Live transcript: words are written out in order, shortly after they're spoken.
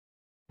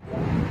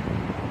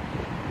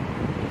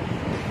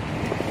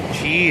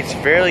Gee, it's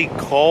very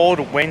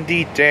cold,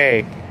 windy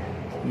day.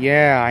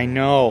 Yeah, I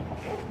know.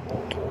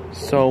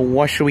 So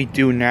what should we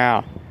do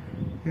now?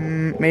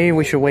 Maybe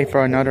we should wait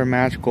for another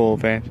magical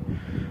event.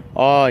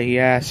 Oh,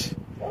 yes.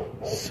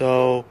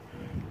 So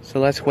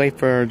let's wait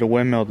for the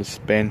windmill to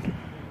spin.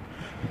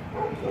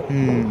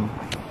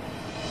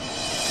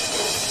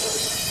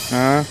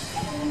 Huh?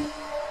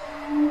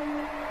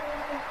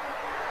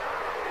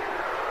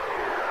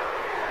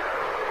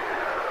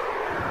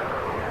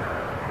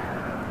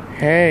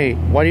 Hey,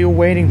 what are you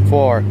waiting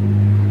for?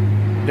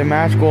 The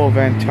magical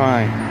event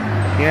time.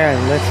 Yeah,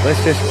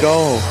 let's just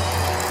go.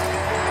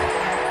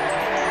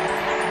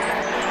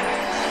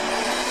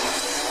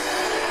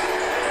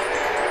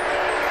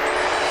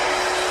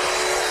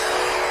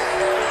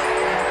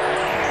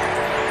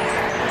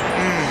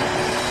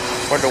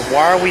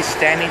 Why are we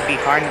standing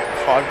behind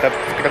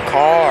the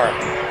car?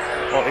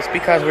 Well, it's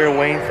because we were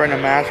waiting for the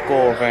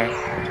magical event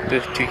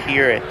to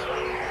hear it.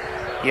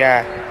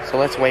 Yeah, so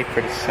let's wait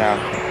for the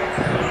sound.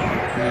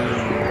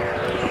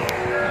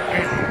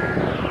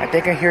 I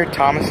think I hear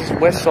Thomas's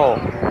whistle.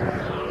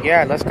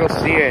 Yeah, let's go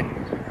see it.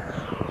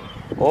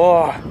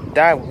 Oh,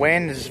 that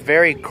wind is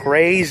very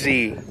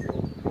crazy.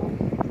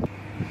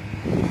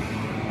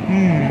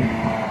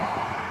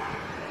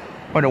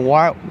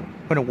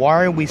 But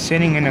why are we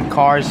sitting in the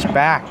car's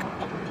back?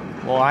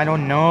 Well, I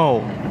don't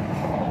know.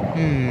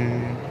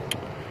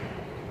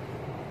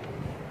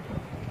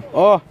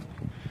 Oh.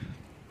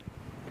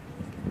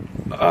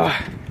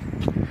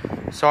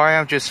 Sorry,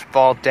 I've just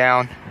fall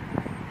down.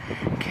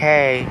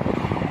 Okay.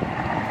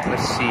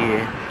 Let's see.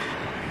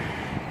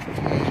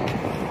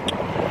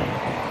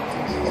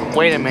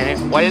 Wait a minute.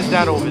 What is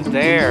that over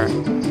there?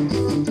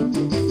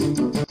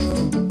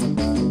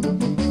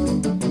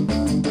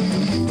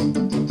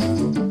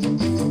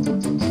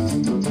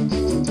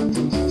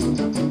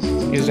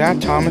 Is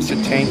that Thomas the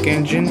Tank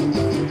Engine?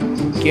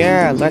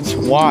 Yeah, let's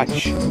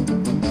watch.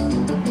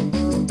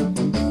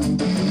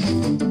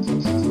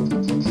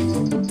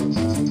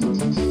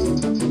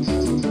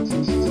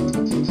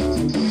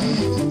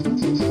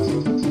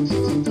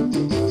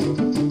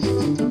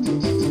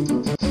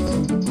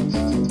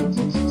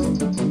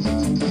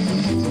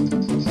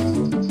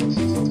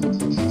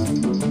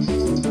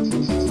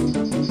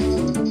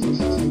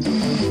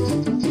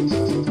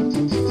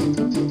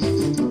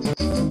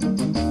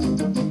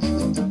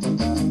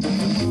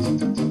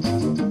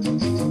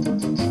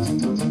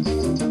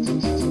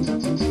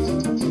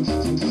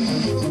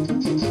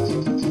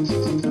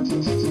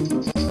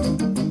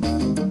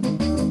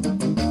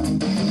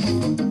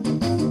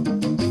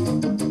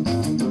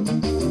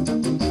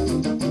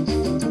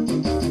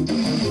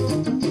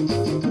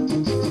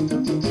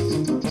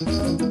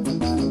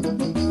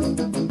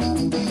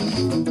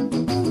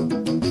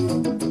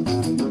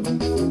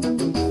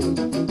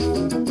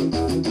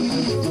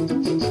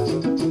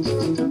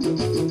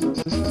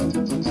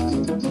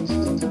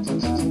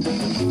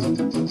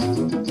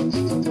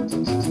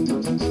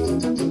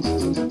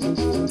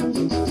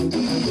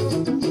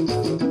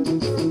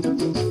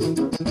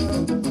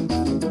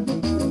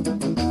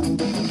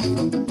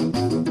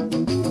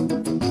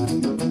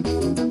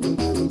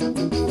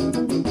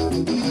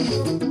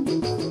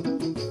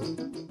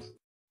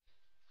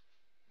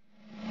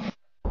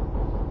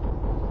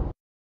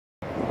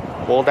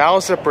 Well, that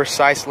was a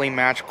precisely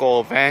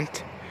magical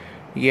event.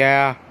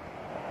 Yeah.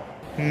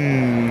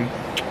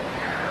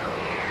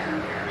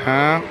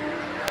 Huh?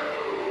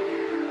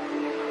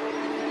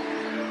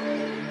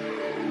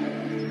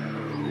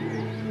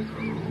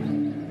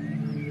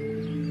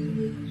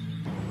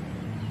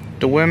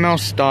 The windmill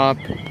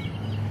stopped.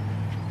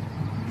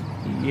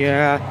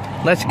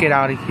 Yeah, let's get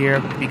out of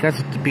here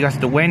because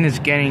the wind is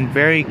getting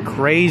very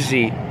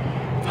crazy.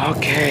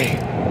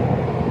 Okay.